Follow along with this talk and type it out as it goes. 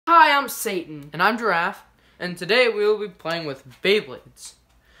Hi, I'm Satan. And I'm Giraffe. And today we will be playing with Beyblades.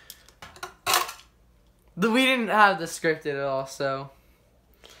 We didn't have this scripted at all, so...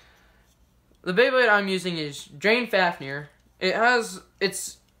 The Beyblade I'm using is Jane Fafnir.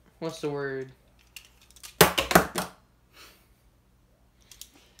 It's... What's the word?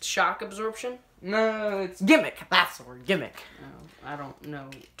 Shock absorption? No, it's gimmick. That's the word, gimmick. Oh, I don't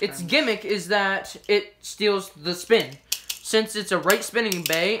know. Its gimmick is that it steals the spin. Since it's a right spinning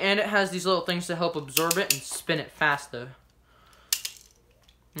bay, and it has these little things to help absorb it and spin it faster.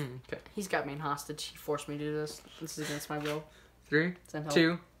 Okay. He's got me in hostage. He forced me to do this. This is against my will. 3,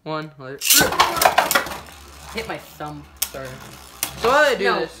 2, 1, let it... Hit my thumb. Sorry. So why do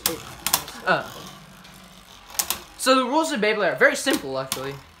I do this? So the rules of Beyblade are very simple,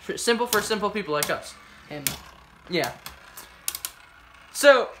 actually. Simple for simple people like us. Him. Yeah.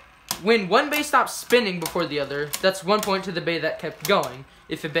 So, when one bay stops spinning before the other, that's 1 point to the bay that kept going.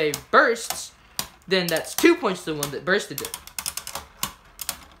 If a bay bursts, then that's 2 points to the one that bursted it.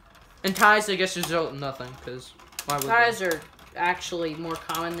 And ties, I guess, result in nothing, because why would ties are actually more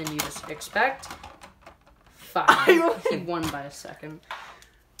common than you just expect. Fine. He won by a second.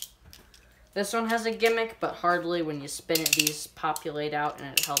 This one has a gimmick, but hardly when you spin it, these populate out,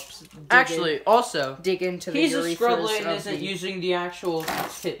 and it helps dig into the he's urethras a scrublet and isn't using the actual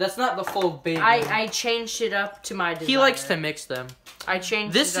tip. That's not the full Beyblade. I changed it up to my desire. He likes to mix them. I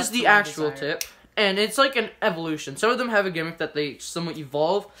changed this it up is the to my actual desire. tip, and it's like an evolution. Some of them have a gimmick that they somewhat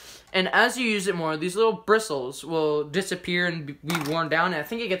evolve, and as you use it more, these little bristles will disappear and be worn down, and I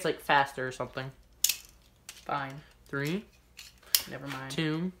think it gets like faster or something. Fine. 3. Never mind.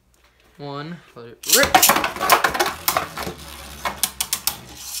 2. 1. Let it rip. There's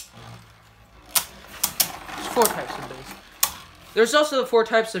 4 types of bays. There's also the 4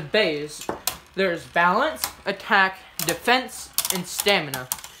 types of bays. There's balance, attack, defense, and stamina.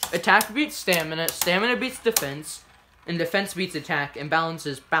 Attack beats stamina, stamina beats defense, and defense beats attack, and balance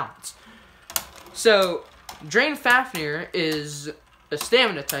is balance. So, Jane Fafnir is a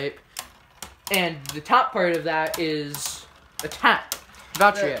stamina type, and the top part of that is attack.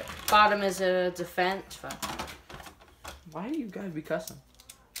 The bottom is a defense. Why do you guys be cussing?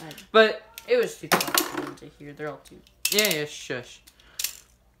 But it was too close to hear. They're all too. Yeah, shush.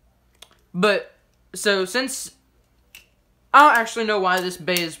 But so since I don't actually know why this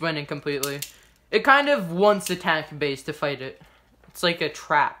bay is winning completely, it kind of wants attack bays to fight it. It's like a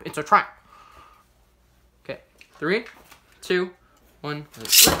trap. It's a trap. Okay, 3, 2, 1.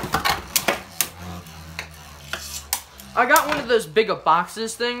 I got one of those bigger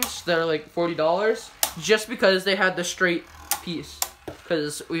boxes things that are like $40 just because they had the straight piece.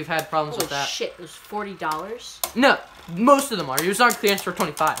 Because we've had problems with that. Shit, it was $40? No, most of them are. It was on clearance for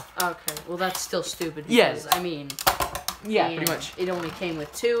 $25. Okay, well that's still stupid. Because, Yes. I mean... Yeah, pretty much. It only came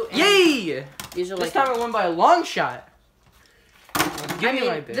with 2. And Yay! These are this like time I won by a long shot. Give me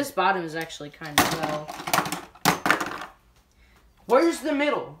my bid. This bottom is actually kind of well. Where's the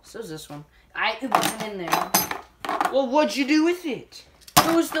middle? So is this one. It wasn't in there. Well, what'd you do with it?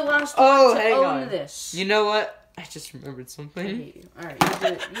 Who was the last one to own on. this? You know what? I just remembered something. I hate you. Alright,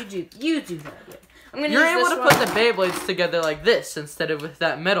 you do that again. I'm gonna You're use able this to one. put the Beyblades together like this instead of with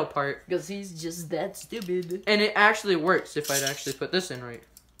that metal part. Because he's just that stupid. And it actually works if I'd actually put this in right.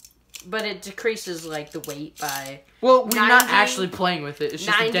 But it decreases, like, the weight by... Well, we're not actually playing with it. It's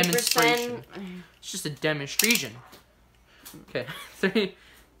just 90%. A demonstration. 90%. It's just a demonstration. Okay. 3,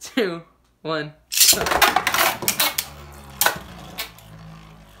 2, 1.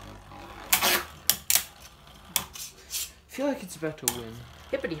 I feel like it's about to win.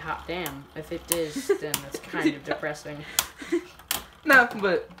 Hippity hop damn. If it is, then that's kind of depressing. No,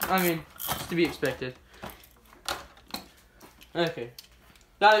 but, I mean, it's to be expected. Okay.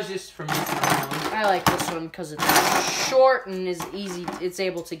 That was just from me. I like this one because it's short and is easy. It's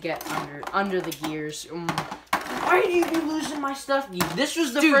able to get under the gears. Why do you be losing my stuff? This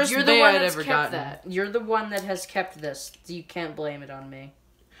was the first you're the bay one I'd that's ever kept gotten. that. You're the one that has kept this. You can't blame it on me.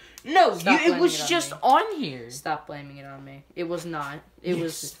 No, it was it on just me. on here. Stop blaming it on me. It was not. It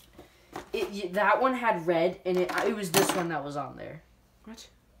was. That one had red, and it was this one that was on there. What?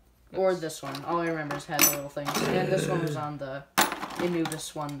 Or this one. All I remember is had the little things. And this one was on the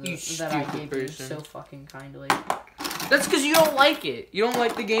Anubis one that I gave you so fucking kindly. That's because you don't like it. You don't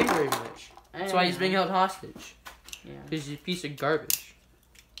like the game very much. That's why he's being held hostage. Yeah. Because he's a piece of garbage.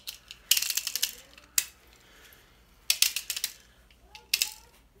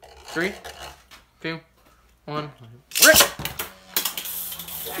 Three, 2, 1. Rip!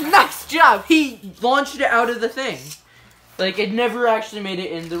 Nice job! He launched it out of the thing. Like, it never actually made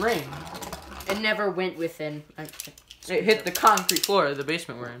it in the ring. It never went within. It hit the concrete floor of the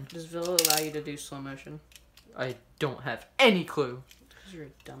basement we're in. Does Villa allow you to do slow motion? I don't have any clue. Because you're a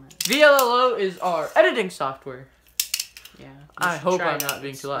dumbass. VLLO is our editing software. Yeah. I hope I'm not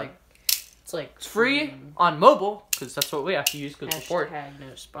being too loud. It's free on mobile, because that's what we have to use because we're poor. Hashtag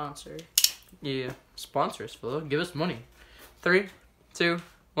no sponsor. Yeah. Sponsor us, Villa. Give us money. 3, 2,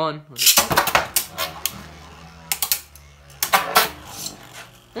 1.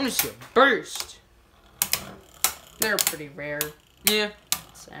 Let me see a burst. They're pretty rare. Yeah.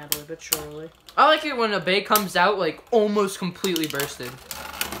 Sadly, but surely. I like it when a bay comes out, like, almost completely bursted.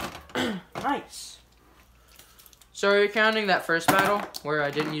 Nice. So are you counting that first battle, where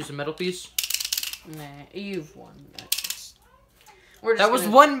I didn't use a metal piece? Nah, you've won. That was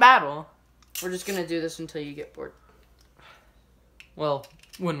one battle. We're just gonna do this until you get bored. Well,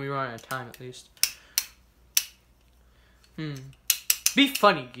 when we run out of time, at least. Be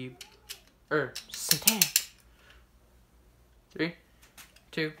funny, Geeb. Satanic. 3,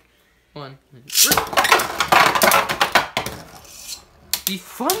 2, 1. Be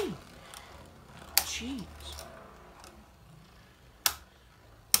funny. Jeez.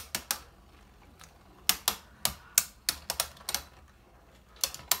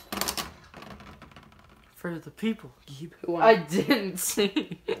 For the people, Geeb. I didn't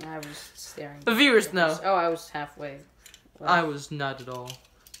see. I was staring. The viewers know. Oh, I was halfway. Well, I was not at all.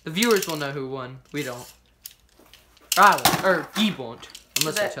 The viewers will know who won. We don't. I won't. Or Geeb won't.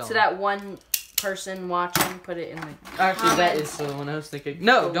 Unless I tell to that one person watching, put it in the Actually, comments. that is the one I was thinking.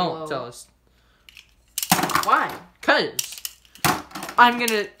 No, don't tell us. Why? Because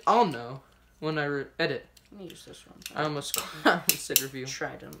I'll know when I edit. Let me use this one. I almost said review.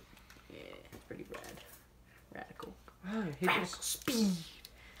 Trident. Yeah, pretty rad. Radical. Oh, Radical speed.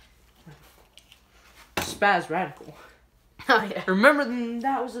 Spaz radical. Oh, yeah. Remember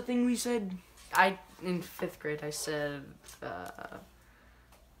that was the thing we said? In 5th grade, I said, Bam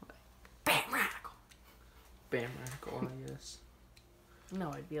Radical. Bam radical, I guess. No,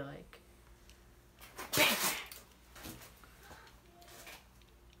 I'd be like, Bam.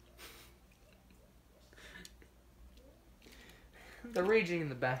 The raging in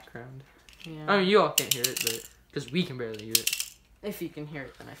the background. Yeah. I mean, you all can't hear it, but because we can barely hear it. If you can hear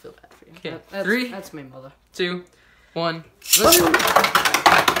it, then I feel bad for you. Okay, That's my mother. 2, 1.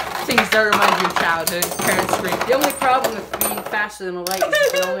 Things that remind you of childhood. Parents scream. The only problem with being faster than the light is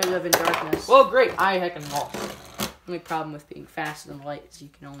you can only live in darkness. Well, great. I heckin' lost. The only problem with being faster than the light is you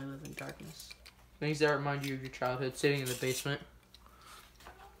can only live in darkness. Things that remind you of your childhood. Sitting in the basement.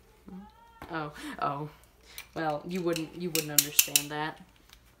 Oh. Well, you wouldn't understand that,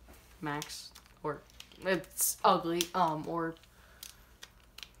 Max. Or it's ugly. Or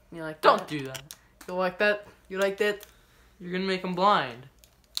you like that? Don't do that. You like that? You like that? You're gonna make them blind.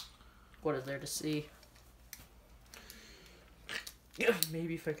 What is there to see?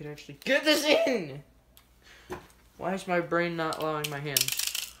 Maybe if I could actually get this in. Why is my brain not allowing my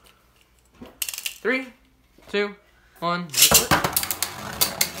hands? 3, 2, 1.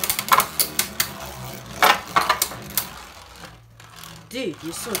 Dude,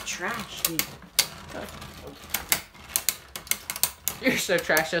 you're so trash, dude. You're so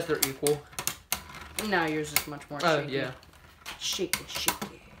trash as they're equal. No, yours is much more Oh, shaky. yeah. Shake it.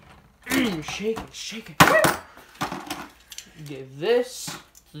 Shake it, shake it. Give this,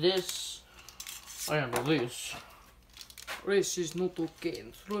 and this. Race is not okay.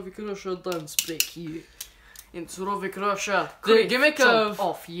 Så vi crusha dance break here. And so we crusha. The gimmick of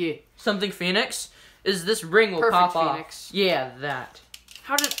off yeah. something Phoenix is this ring will Perfect pop Phoenix. off. Yeah, that.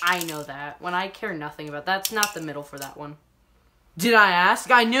 How did I know that when I care nothing about that? That's not the middle for that one. Did I ask?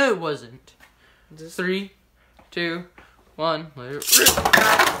 I knew it wasn't. This 3, 2, 1.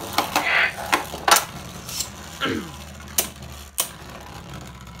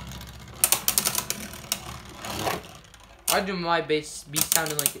 I do my bass be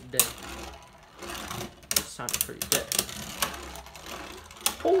sounding like it did. It sounded pretty dead.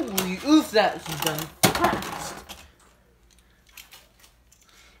 Holy oof, that's done fast.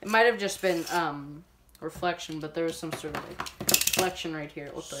 It might have just been reflection, but there was some sort of like reflection right here.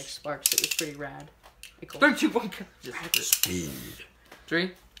 It looked like sparks. It was pretty rad. Cool. 3, 2, 1, just speed.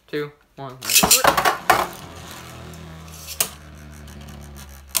 3, 2, 1.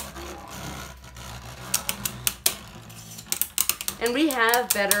 And we have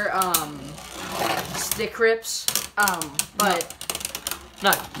better stick grips, but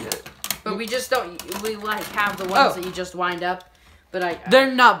Not yet. but we just don't. We like have the ones that you just wind up, but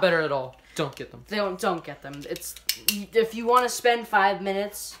They're not better at all. Don't get them. don't get them. It's if you want to spend 5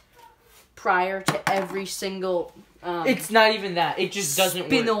 minutes prior to every single it's not even that. It just doesn't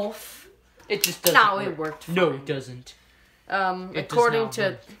spin work. off. It just doesn't No, work. it worked No, fine. it doesn't. According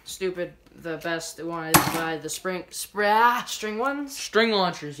to Stupid, the best one is by the string ones. String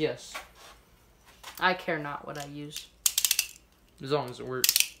launchers, yes. I care not what I use. As long as it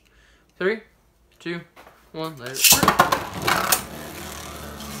works. 3, 2, 1, let it.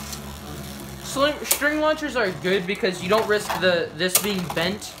 String launchers are good because you don't risk this being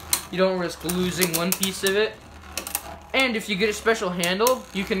bent. You don't risk losing one piece of it. And if you get a special handle,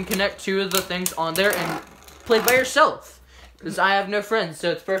 you can connect 2 of the things on there and play by yourself. Because I have no friends,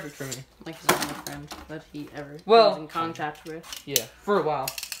 so it's perfect for me. Like he's not my friend that he ever was in contact with. Yeah, for a while.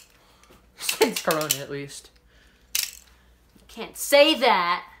 Since Corona, at least. You can't say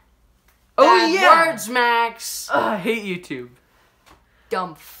that. Oh, Bad yeah! words, Max. I hate YouTube.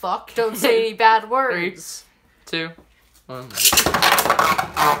 Dumb fuck. Don't say any bad words. 3, 2, 1.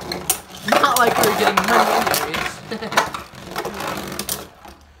 Not like we were getting money anyways.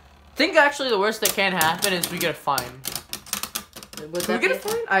 I think actually the worst that can happen is we get a fine. Would we get a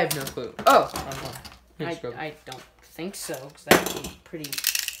fine? I have no clue. Oh, I don't think so, because that would be pretty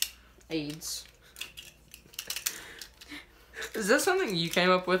AIDS. Is that something you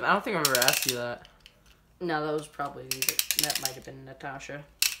came up with? I don't think I've ever asked you that. No, that was probably that might have been Natasha.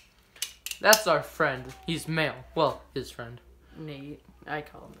 That's our friend. He's male. Well, his friend. Nate. I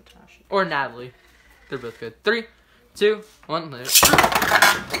call him Natasha. Or Natalie. They're both good. 3, 2, 1. Later.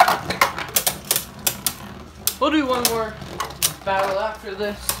 We'll do one more battle after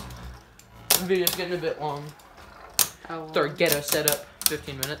this. The video's getting a bit long. How long? With our ghetto setup.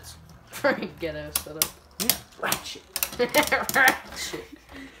 15 minutes. For a ghetto setup. Yeah. Ratchet. Ratchet.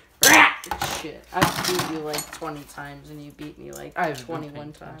 Ratchet. I've beat you like 20 times and you beat me like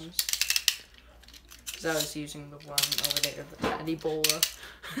 21 times. Because I was using the one over there, the Ebola.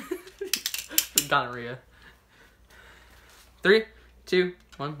 Gonorrhea. 3, 2,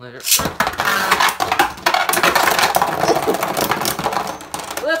 1, later.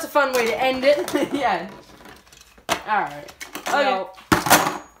 Well, that's a fun way to end it. Yeah. Alright. Well,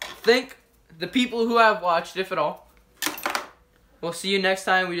 thank the people who have watched, if at all. We'll see you next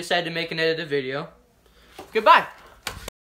time we decide to make an edited video. Goodbye.